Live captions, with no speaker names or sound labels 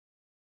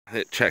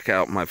check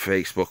out my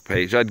Facebook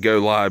page. I'd go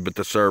live, but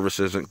the service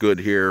isn't good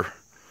here.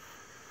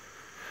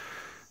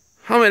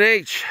 I'm at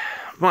Aitch,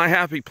 my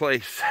happy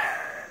place.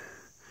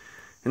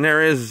 And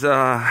there is,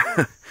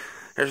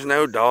 there's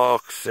no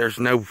docks, there's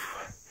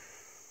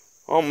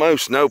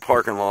almost no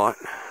parking lot.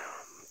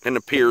 And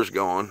the pier's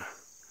gone.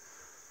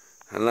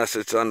 Unless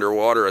it's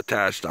underwater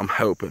attached, I'm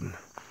hoping.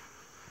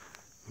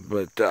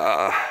 But,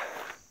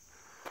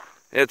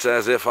 it's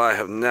as if I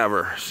have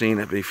never seen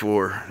it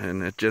before,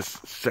 and it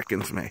just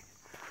sickens me.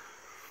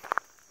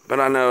 But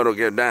I know it'll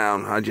get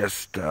down. I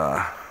don't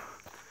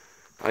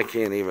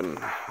even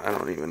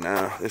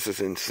know. This is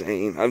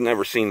insane. I've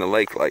never seen a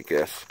lake like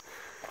this.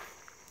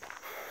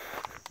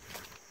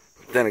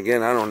 Then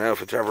again, I don't know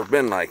if it's ever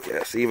been like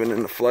this, even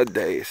in the flood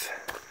days.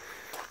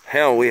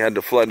 Hell, we had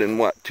the flood in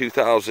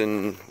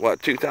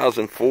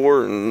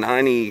 2004 and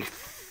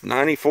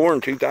 94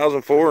 and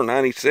 2004 and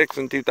 96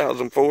 and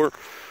 2004,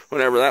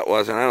 whatever that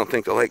was, and I don't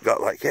think the lake got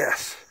like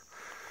this.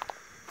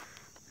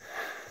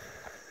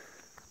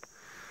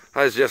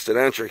 I was just at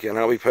Aitch, and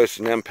I'll be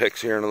posting them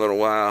pics here in a little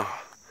while.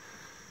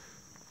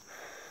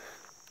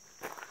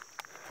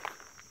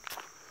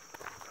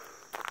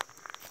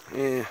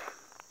 Yeah.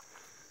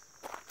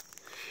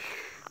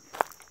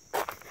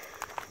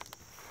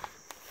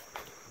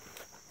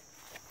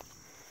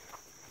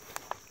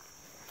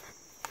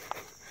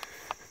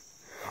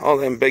 All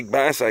them big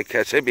bass I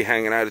catch, they'd be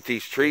hanging out at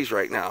these trees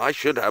right now. I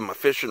should have my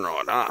fishing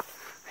rod, huh?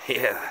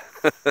 Yeah.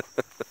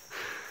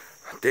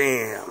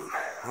 Damn.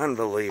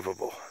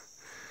 Unbelievable.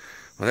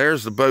 Well,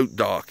 there's the boat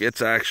dock.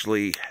 It's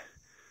actually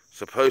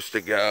supposed to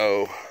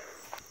go...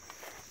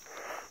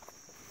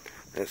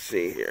 Let's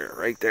see here.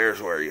 Right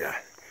there's where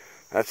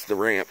that's the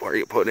ramp where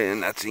you put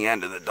in. That's the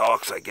end of the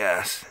docks, I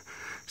guess.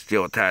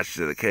 Still attached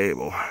to the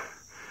cable.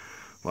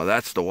 Well,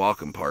 that's the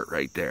walking part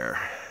right there.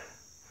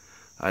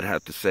 I'd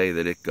have to say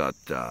that it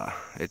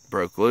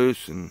broke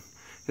loose, and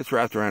it's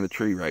wrapped around a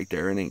tree right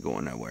there. It ain't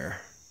going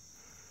nowhere.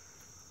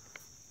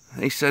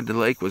 They said the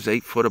lake was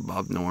 8 foot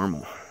above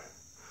normal.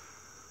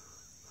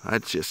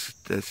 That's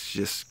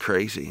just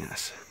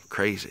craziness.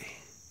 Crazy.